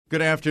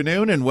Good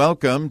afternoon and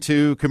welcome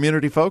to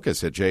Community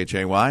Focus at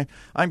JJY.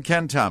 I'm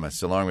Ken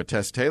Thomas along with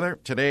Tess Taylor.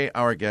 Today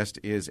our guest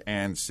is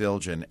Ann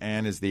Siljan.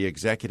 Ann is the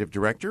Executive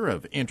Director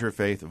of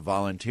Interfaith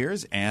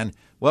Volunteers. Ann,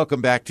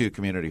 welcome back to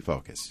Community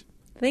Focus.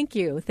 Thank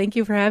you. Thank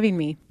you for having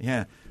me.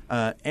 Yeah.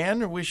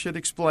 Ann, we should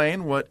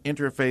explain what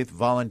Interfaith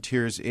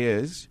Volunteers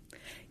is.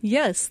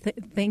 Yes,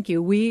 thank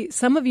you.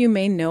 Some of you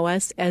may know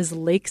us as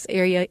Lakes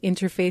Area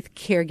Interfaith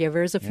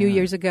Caregivers. A few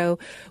years ago,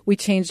 we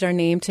changed our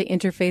name to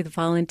Interfaith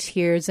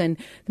Volunteers, and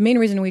the main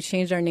reason we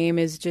changed our name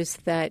is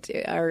just that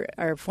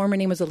our former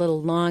name was a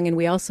little long, and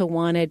we also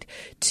wanted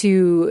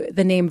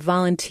the name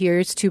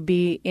Volunteers to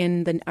be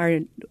in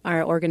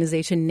our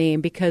organization name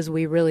because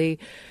we really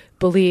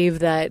believe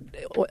that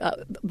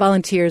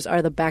volunteers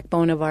are the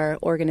backbone of our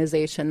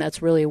organization.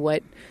 That's really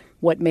what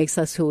makes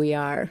us who we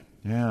are.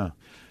 Yeah.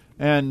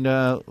 And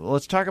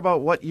let's talk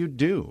about what you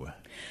do.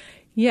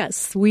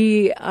 Yes,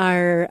 we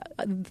are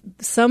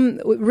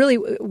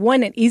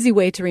one easy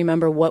way to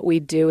remember what we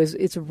do is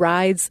it's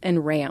rides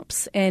and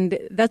ramps. And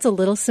that's a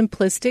little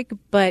simplistic,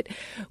 but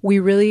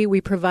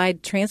we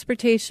provide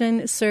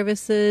transportation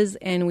services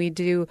and we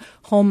do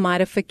home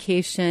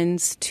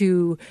modifications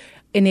to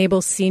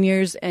enable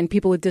seniors and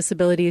people with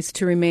disabilities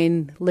to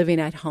remain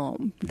living at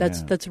home.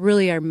 That's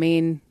really our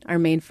main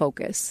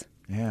focus.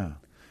 Yeah.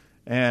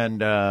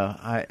 And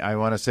I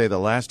want to say the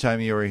last time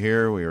you were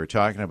here, we were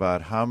talking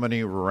about how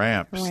many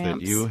ramps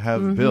that you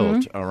have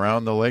built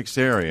around the lakes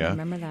area. I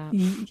remember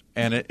that.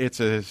 And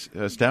it's an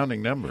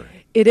astounding number.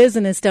 It is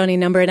an astounding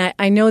number, and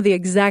I know the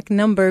exact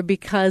number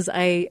because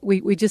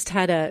we just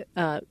had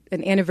an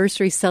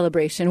anniversary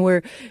celebration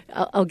where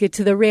I'll get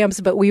to the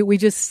ramps, but we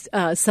just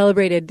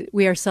celebrated.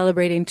 We are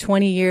celebrating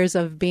 20 years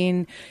of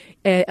being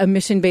a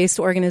mission-based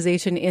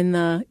organization in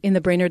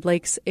the Brainerd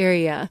Lakes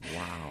area.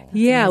 Wow.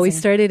 Yeah, amazing. We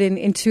started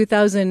in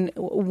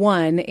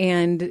 2001,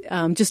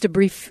 and just a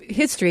brief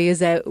history is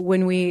that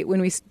when we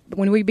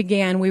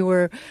began, we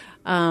were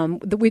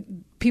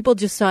people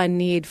just saw a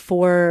need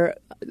for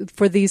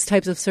these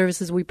types of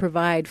services we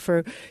provide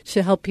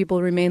to help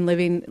people remain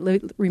living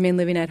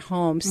at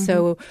home. Mm-hmm.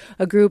 So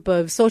a group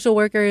of social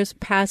workers,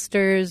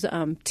 pastors,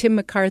 Tim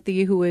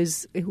McCarthy, who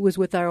was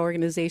with our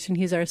organization,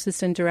 he's our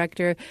assistant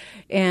director,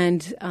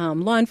 and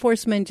law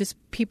enforcement, just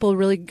people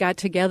really got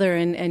together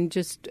and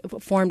just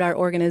formed our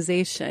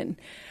organization.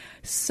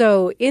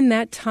 So in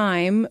that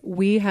time,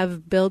 we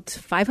have built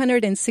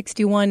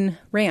 561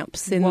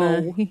 ramps.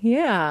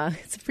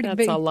 It's pretty big.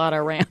 That's a lot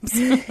of ramps.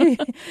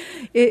 It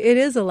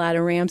is a lot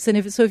of ramps. And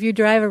if you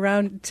drive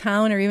around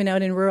town or even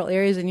out in rural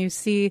areas and you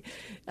see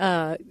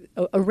a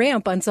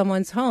ramp on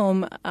someone's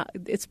home,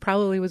 it's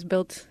probably was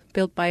built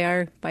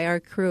by our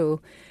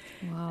crew.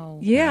 Wow.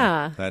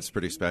 Yeah. That's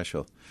pretty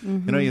special.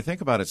 Mm-hmm. You know, you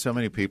think about it, so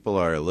many people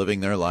are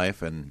living their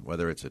life, and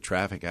whether it's a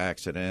traffic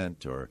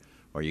accident or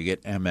you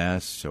get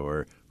MS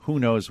or who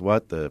knows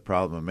what the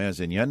problem is,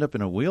 and you end up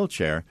in a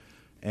wheelchair,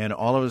 and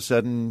all of a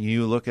sudden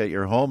you look at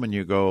your home and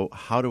you go,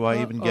 how do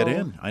I even get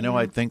in? I know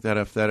I'd think that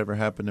if that ever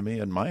happened to me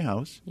in my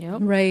house.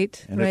 Yep.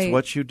 Right. And it's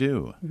what you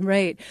do.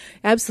 Right.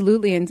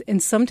 Absolutely.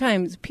 And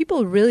sometimes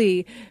people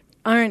really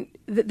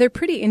they're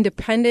pretty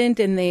independent,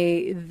 and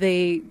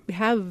they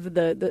have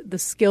the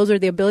skills or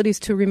the abilities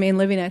to remain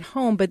living at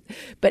home, but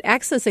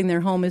accessing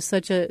their home is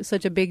such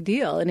a big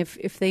deal. And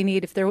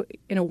if they're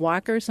in a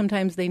walker,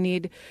 sometimes they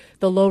need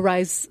the low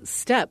rise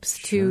steps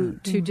to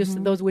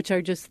just those which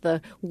are just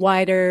the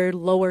wider,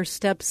 lower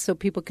steps so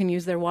people can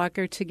use their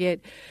walker to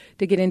get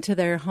into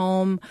their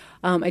home.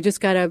 I just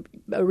got a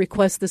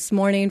request this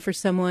morning for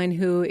someone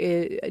who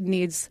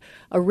needs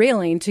a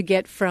railing to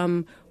get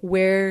from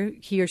where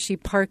he or she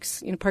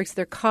parks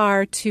their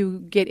car to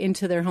get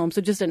into their home. So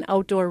just an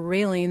outdoor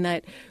railing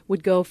that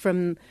would go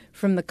from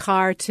the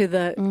car to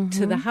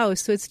the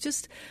house. So it's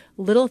just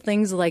little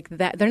things like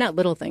that. They're not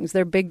little things.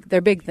 They're big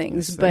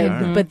things.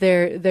 Yes, but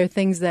they're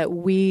things that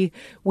we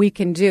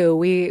can do.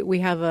 We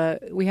have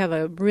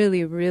a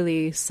really,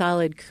 really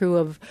solid crew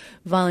of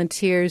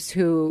volunteers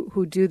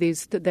who do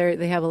these.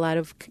 They have a lot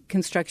of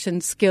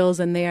construction skills,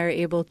 and they are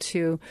able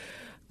to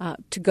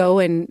go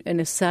and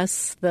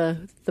assess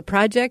the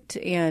project.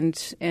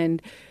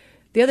 And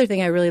the other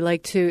thing I really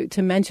like to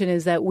mention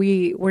is that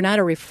we're not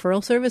a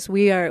referral service.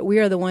 We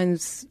are the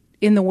ones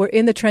in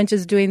the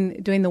trenches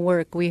doing the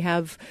work. We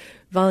have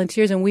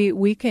volunteers, and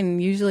we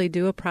can usually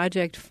do a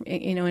project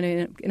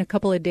in a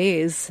couple of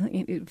days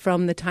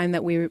from the time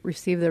that we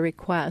receive the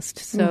request.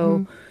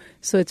 So.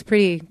 So it's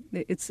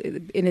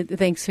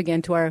thanks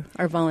again to our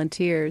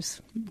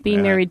volunteers.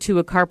 Being married to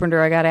a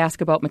carpenter, I got to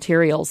ask about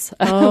materials.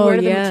 Oh, Where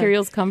do the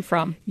materials come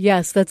from?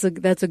 Yes, that's a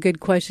good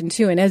question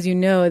too. And as you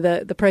know,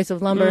 the price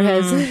of lumber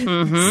has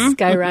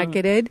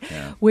skyrocketed,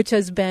 which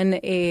has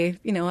been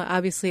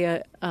obviously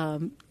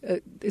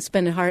it's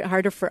been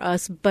harder for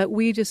us. But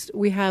we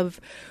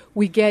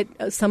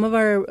get some of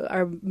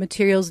our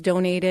materials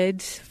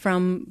donated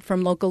from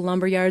local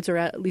lumber yards, or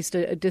at least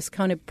a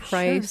discounted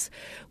price.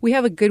 Sure. We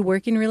have a good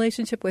working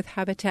relationship with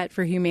Habitat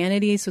for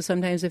Humanity, so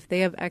sometimes if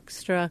they have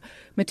extra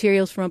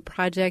materials from a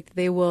project,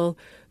 they will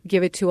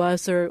give it to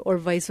us, or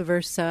vice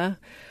versa.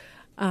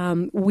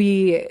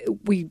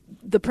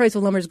 The price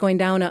of lumber is going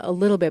down a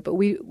little bit, but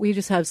we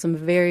just have some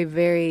very,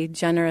 very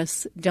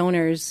generous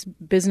donors,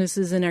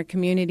 businesses in our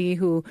community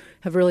who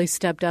have really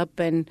stepped up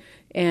and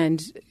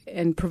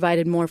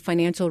provided more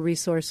financial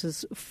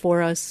resources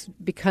for us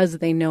because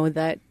they know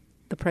that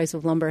the price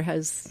of lumber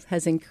has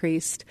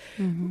increased.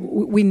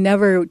 Mm-hmm. We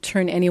never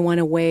turn anyone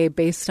away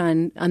based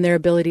on their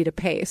ability to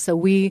pay. So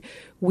we're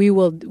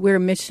a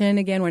mission,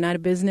 again, we're not a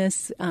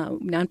business,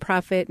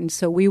 nonprofit, and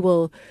so we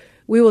will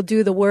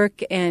do the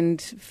work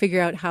and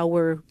figure out how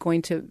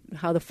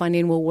the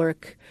funding will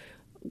work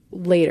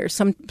later.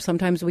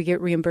 Sometimes we get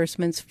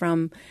reimbursements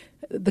from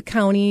the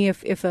county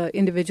if an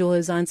individual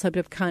is on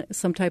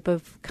some type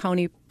of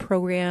county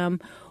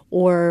program,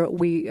 or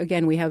we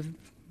have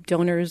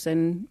donors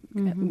and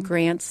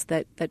grants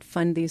that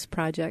fund these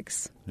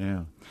projects.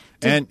 Yeah.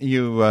 And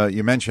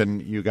you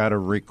mentioned you got a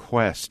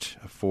request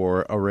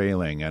for a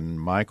railing, and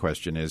my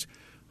question is,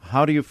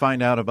 how do you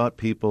find out about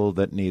people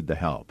that need the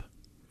help?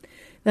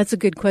 That's a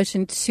good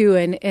question too,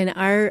 and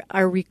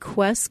our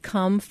requests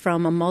come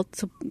from a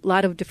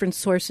lot of different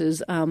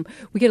sources.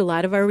 We get a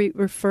lot of our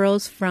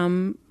referrals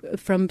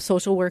from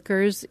social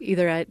workers,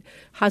 either at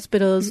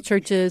hospitals,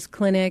 churches,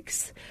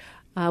 clinics.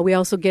 We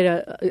also get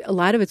a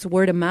lot of it's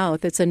word of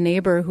mouth. It's a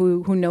neighbor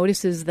who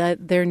notices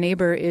that their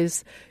neighbor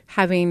is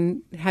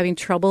having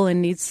trouble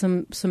and needs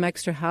some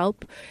extra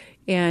help.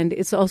 And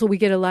it's also, we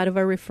get a lot of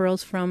our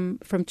referrals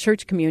from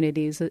church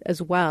communities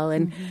as well.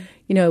 And,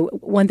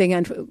 one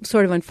thing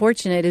sort of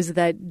unfortunate is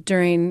that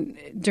during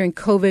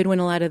COVID, when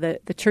a lot of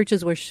the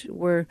churches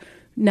were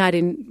not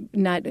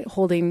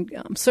holding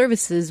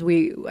services,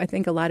 I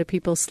think a lot of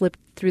people slipped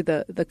through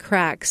the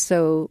cracks.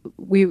 So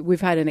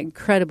we've had an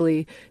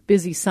incredibly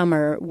busy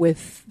summer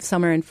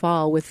and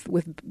fall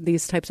with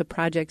these types of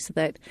projects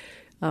that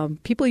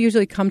people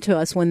usually come to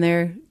us when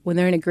they're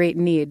in a great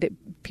need.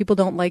 People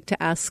don't like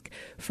to ask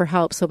for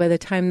help, so by the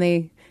time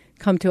they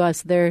come to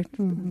us, there's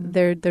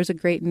a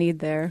great need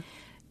there.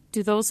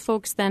 Do those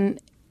folks then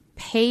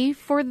pay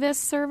for this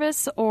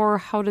service, or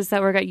how does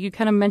that work out? You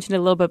kind of mentioned it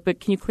a little bit, but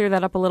can you clear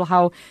that up a little?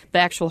 How the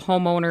actual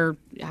homeowner,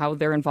 how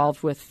they're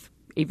involved with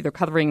either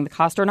covering the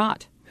cost or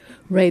not?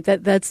 Right.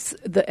 That's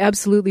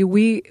absolutely.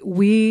 We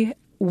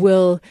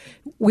will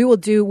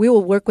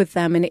work with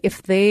them, and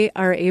if they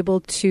are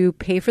able to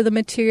pay for the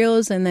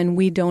materials and then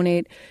we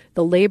donate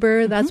the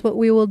labor, that's what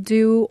we will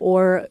do.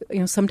 Or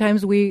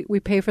sometimes we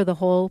pay for the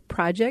whole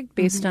project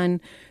based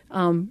on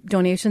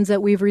donations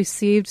that we've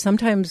received.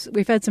 Sometimes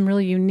we've had some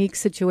really unique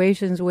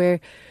situations where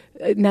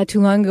not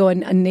too long ago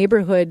a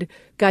neighborhood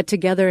got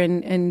together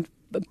and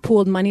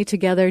pooled money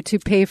together to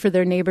pay for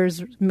their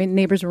neighbor's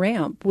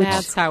ramp.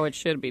 That's how it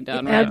should be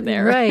done right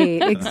there.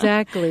 Right,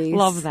 exactly.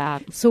 Love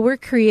that. So we're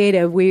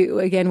creative. We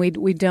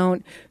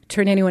don't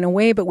turn anyone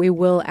away, but we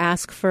will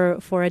ask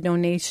for a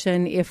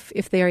donation if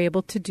they are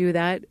able to do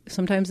that.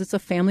 Sometimes it's a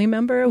family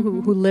member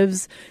who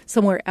lives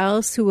somewhere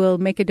else who will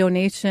make a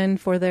donation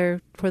for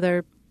their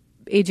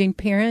aging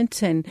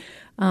parent, and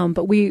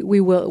but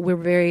we're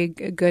very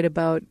good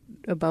about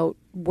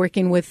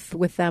working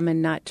with them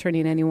and not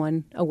turning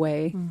anyone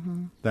away.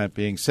 That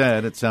being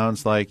said, it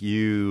sounds like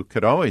you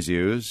could always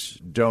use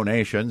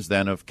donations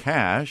then of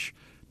cash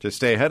to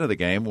stay ahead of the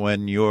game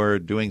when you're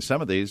doing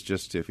some of these,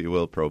 just, if you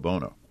will, pro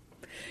bono.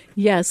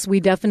 Yes, we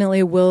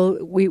definitely will.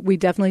 We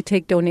definitely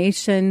take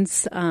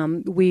donations.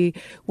 We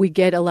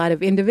get a lot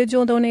of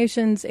individual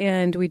donations,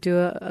 and we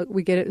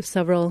get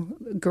several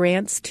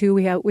grants too.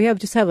 We have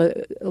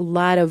a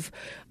lot of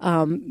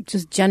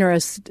just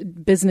generous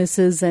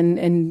businesses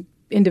and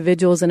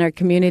individuals in our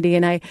community,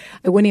 and I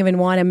wouldn't even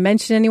want to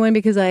mention anyone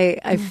because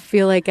I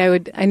feel like I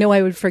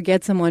would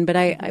forget someone,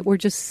 but we're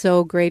just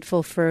so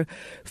grateful for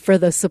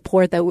the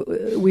support that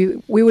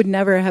we would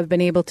never have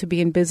been able to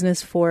be in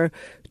business for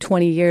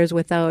 20 years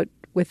without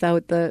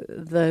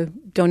the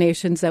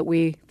donations that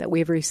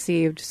we've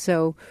received.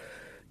 So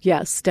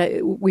yes,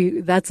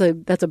 that's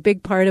a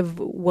big part of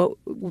what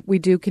we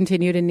do.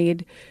 Continue to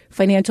need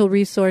financial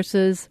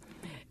resources,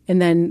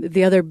 and then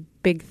the other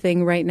big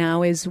thing right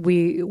now is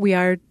we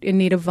are in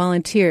need of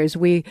volunteers.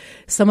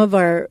 Some of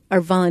our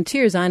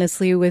volunteers,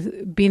 honestly,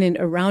 with being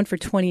around for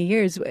 20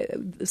 years,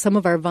 some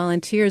of our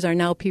volunteers are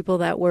now people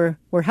that we're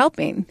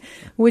helping,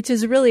 which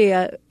is really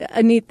a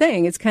neat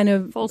thing. It's kind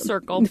of full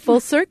circle,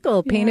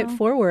 paying it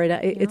forward.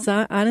 It's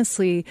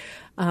honestly,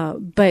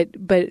 but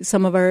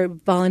some of our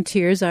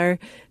volunteers are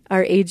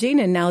aging,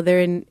 and now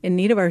they're in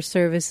need of our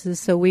services.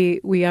 So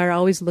we are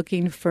always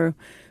looking for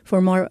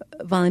more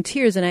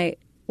volunteers. And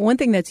one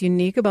thing that's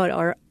unique about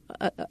our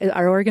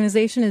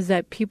organization is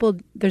that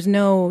there's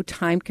no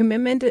time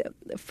commitment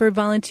for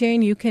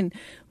volunteering. You can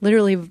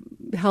literally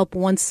help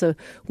once a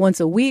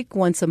week,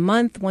 once a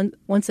month,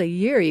 once a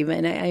year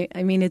even.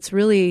 I mean,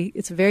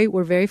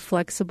 we're very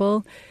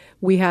flexible.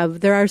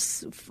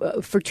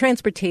 For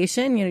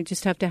transportation, you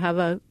just have to have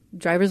a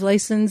driver's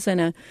license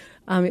and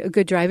a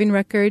good driving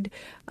record.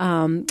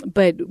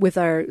 But with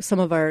some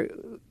of our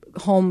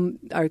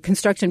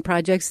construction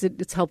projects,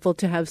 it's helpful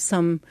to have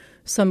some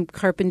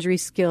carpentry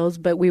skills,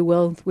 but we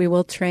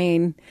will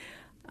train.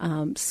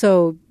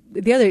 So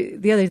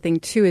the other thing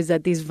too is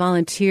that these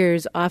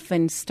volunteers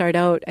often start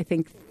out, I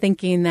think,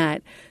 thinking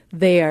that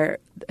they are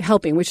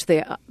helping, which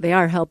they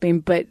are helping,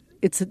 but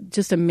it's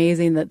just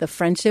amazing that the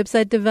friendships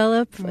that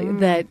develop,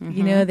 that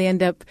they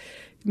end up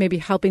maybe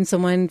helping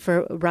someone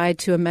for a ride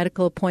to a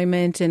medical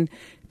appointment, and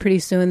pretty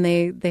soon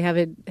they have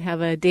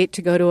a date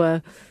to go to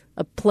a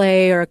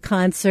play or a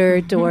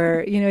concert,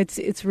 or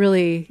it's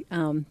really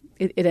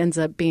it ends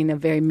up being a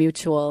very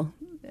mutual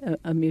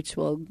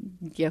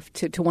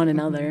gift to one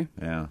another.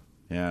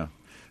 Yeah.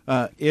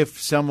 If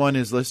someone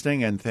is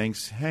listening and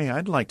thinks, hey,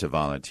 I'd like to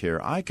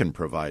volunteer, I can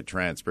provide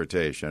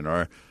transportation,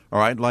 or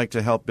I'd like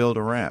to help build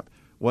a ramp,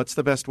 what's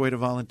the best way to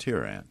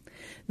volunteer, Ann?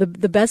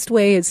 The best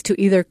way is to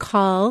either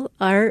call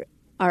our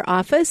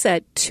office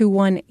at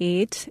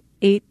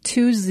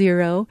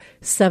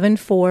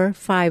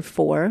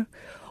 218-820-7454,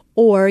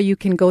 or you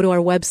can go to our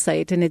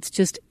website, and it's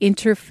just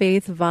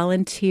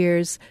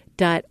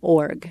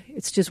interfaithvolunteers.org.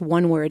 It's just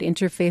one word,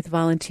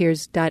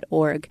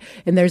 interfaithvolunteers.org.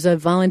 And there's a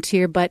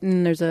volunteer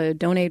button, there's a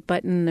donate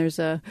button, there's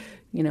a,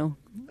 so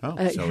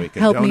we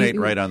can donate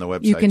right on the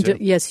website, too.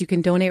 Yes, you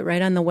can donate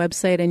right on the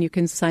website, and you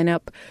can sign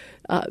up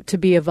to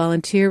be a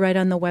volunteer right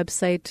on the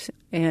website.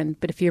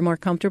 But if you're more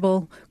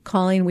comfortable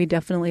calling, we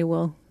definitely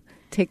will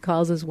take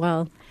calls as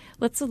well.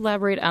 Let's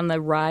elaborate on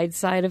the ride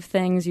side of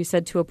things. You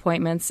said 2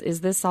 appointments.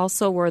 Is this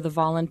also where the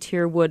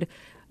volunteer would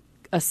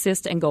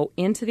assist and go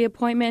into the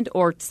appointment,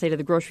 or say to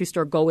the grocery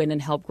store, go in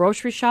and help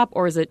grocery shop,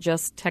 or is it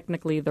just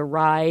technically the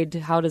ride?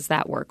 How does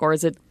that work, or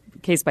is it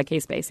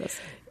case-by-case basis?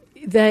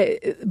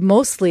 That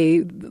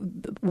mostly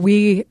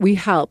we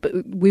help.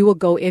 We will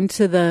go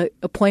into the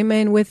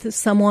appointment with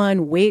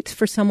someone, wait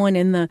for someone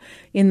in the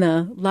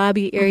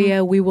lobby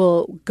area. We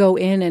will go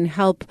in and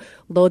help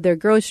load their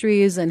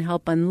groceries and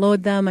help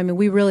unload them. I mean,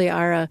 we really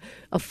are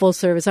a full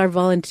service. Our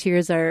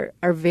volunteers are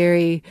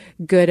very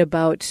good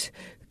about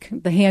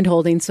the hand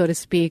holding, so to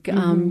speak.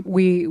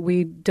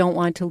 We don't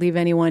want to leave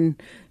anyone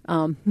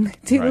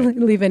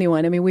leave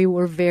anyone. I mean, we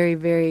were very,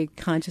 very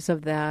conscious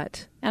of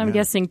that. And I'm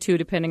guessing, too,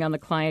 depending on the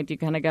client, you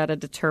kind of got to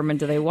determine,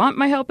 do they want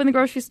my help in the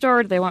grocery store,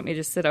 or do they want me to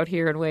just sit out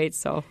here and wait?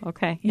 So,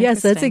 okay.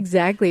 Yes, that's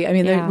exactly. I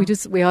mean,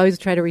 we always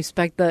try to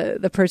respect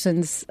the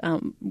person's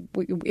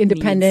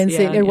independence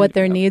and what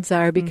their needs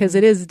are, because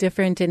it is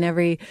different in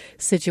every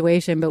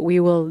situation. But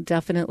we will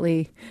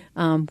definitely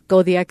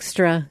go the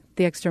extra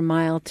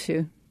mile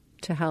to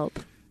help.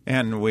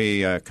 And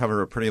we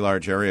cover a pretty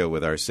large area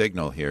with our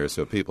signal here.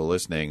 So people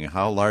listening,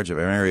 how large of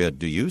an area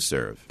do you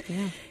serve?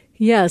 Yeah.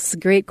 Yes,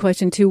 great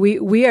question, too.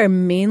 We are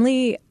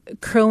mainly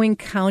Crow Wing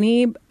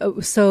County,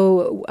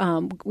 so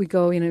we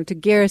go, to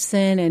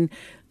Garrison and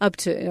up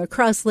to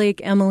Cross Lake,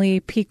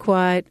 Emily,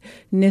 Pequot,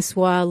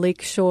 Nisswa,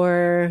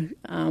 Lakeshore,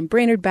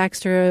 Brainerd,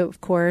 Baxter,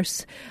 of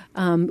course.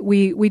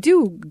 We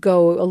do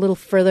go a little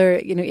further,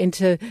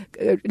 into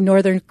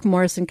northern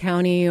Morrison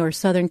County or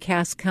southern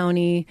Cass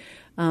County,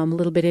 a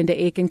little bit into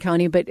Aiken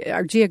County, but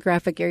our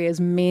geographic area is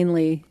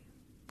mainly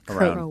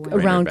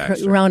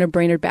around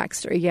Brainerd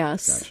Baxter.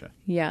 Yes. Gotcha.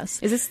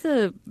 Yes. Is this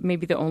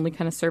maybe the only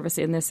kind of service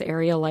in this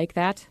area like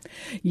that?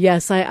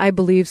 Yes, I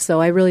believe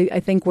so. I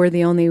think we're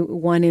the only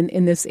one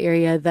in this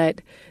area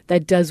that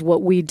does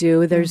what we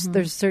do. There's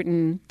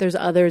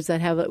others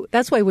that have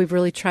that's why we've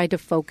really tried to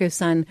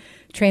focus on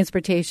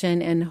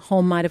transportation and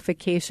home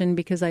modification,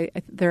 because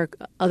there are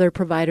other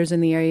providers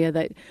in the area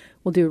that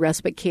will do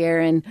respite care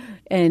and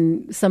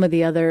some of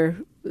the other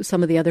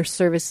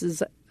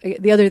services.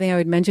 The other thing I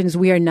would mention is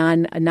we are a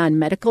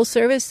non-medical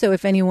service. So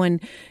if anyone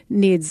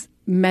needs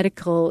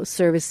medical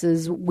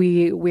services,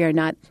 we are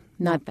not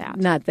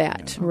that. Yeah,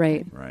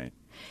 right. Right.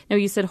 Now,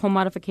 you said home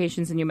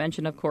modifications, and you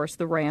mentioned, of course,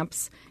 the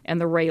ramps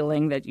and the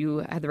railing that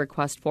you had the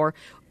request for.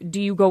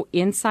 Do you go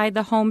inside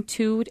the home,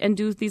 too, and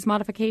do these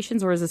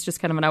modifications, or is this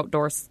just kind of an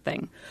outdoors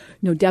thing?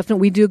 No,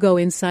 definitely. We do go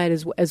inside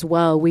as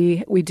well.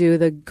 We do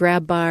the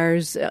grab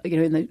bars,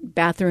 in the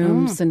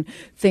bathrooms and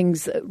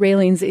things,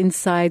 railings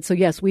inside. So,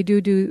 yes, we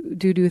do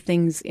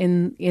things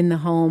in the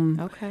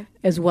home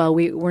as well.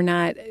 We're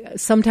not –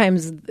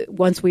 sometimes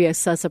once we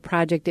assess a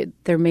project,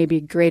 there may be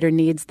greater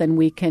needs than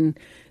we can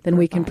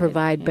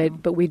provide,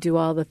 but we do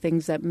all the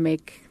things that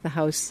make the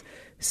house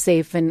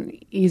safe and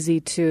easy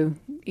to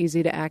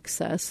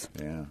access.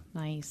 Yeah.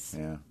 Nice.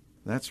 Yeah.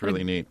 That's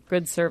really neat.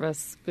 Good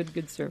service.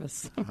 Good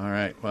service. All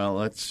right. Well,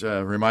 let's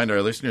remind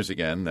our listeners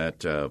again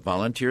that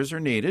volunteers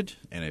are needed.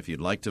 And if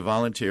you'd like to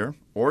volunteer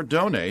or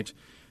donate,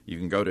 you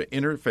can go to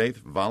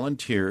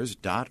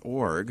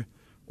interfaithvolunteers.org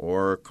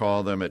or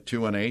call them at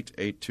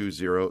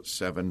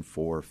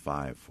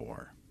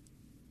 218-820-7454.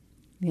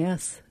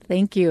 Yes.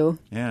 Thank you.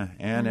 Yeah.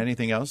 And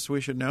anything else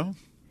we should know?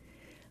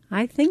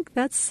 I think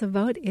that's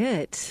about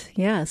it.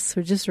 Yes,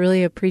 we just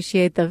really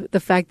appreciate the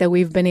fact that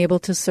we've been able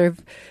to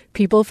serve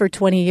people for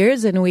 20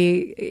 years and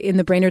in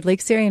the Brainerd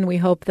Lakes area, and we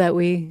hope that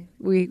we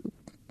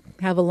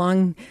have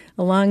another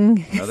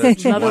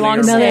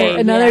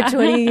 20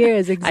 20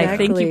 years. Exactly. I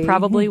think you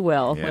probably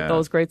will with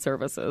those great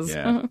services.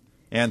 Yeah.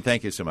 And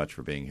thank you so much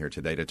for being here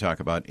today to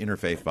talk about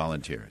Interfaith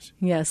Volunteers.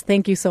 Yes,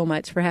 thank you so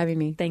much for having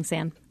me. Thanks,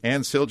 Ann.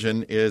 Ann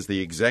Siljan is the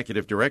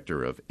Executive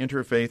Director of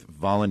Interfaith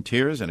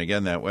Volunteers. And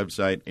again, that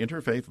website,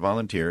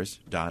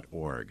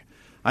 interfaithvolunteers.org.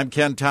 I'm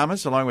Ken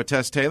Thomas, along with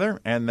Tess Taylor,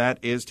 and that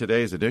is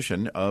today's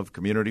edition of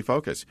Community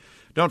Focus.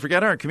 Don't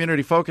forget, our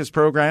Community Focus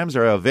programs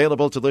are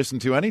available to listen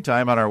to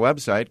anytime on our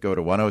website. Go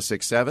to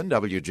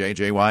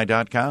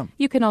 1067wjjy.com.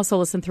 You can also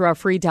listen through our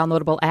free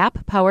downloadable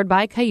app powered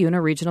by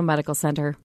Cuyuna Regional Medical Center.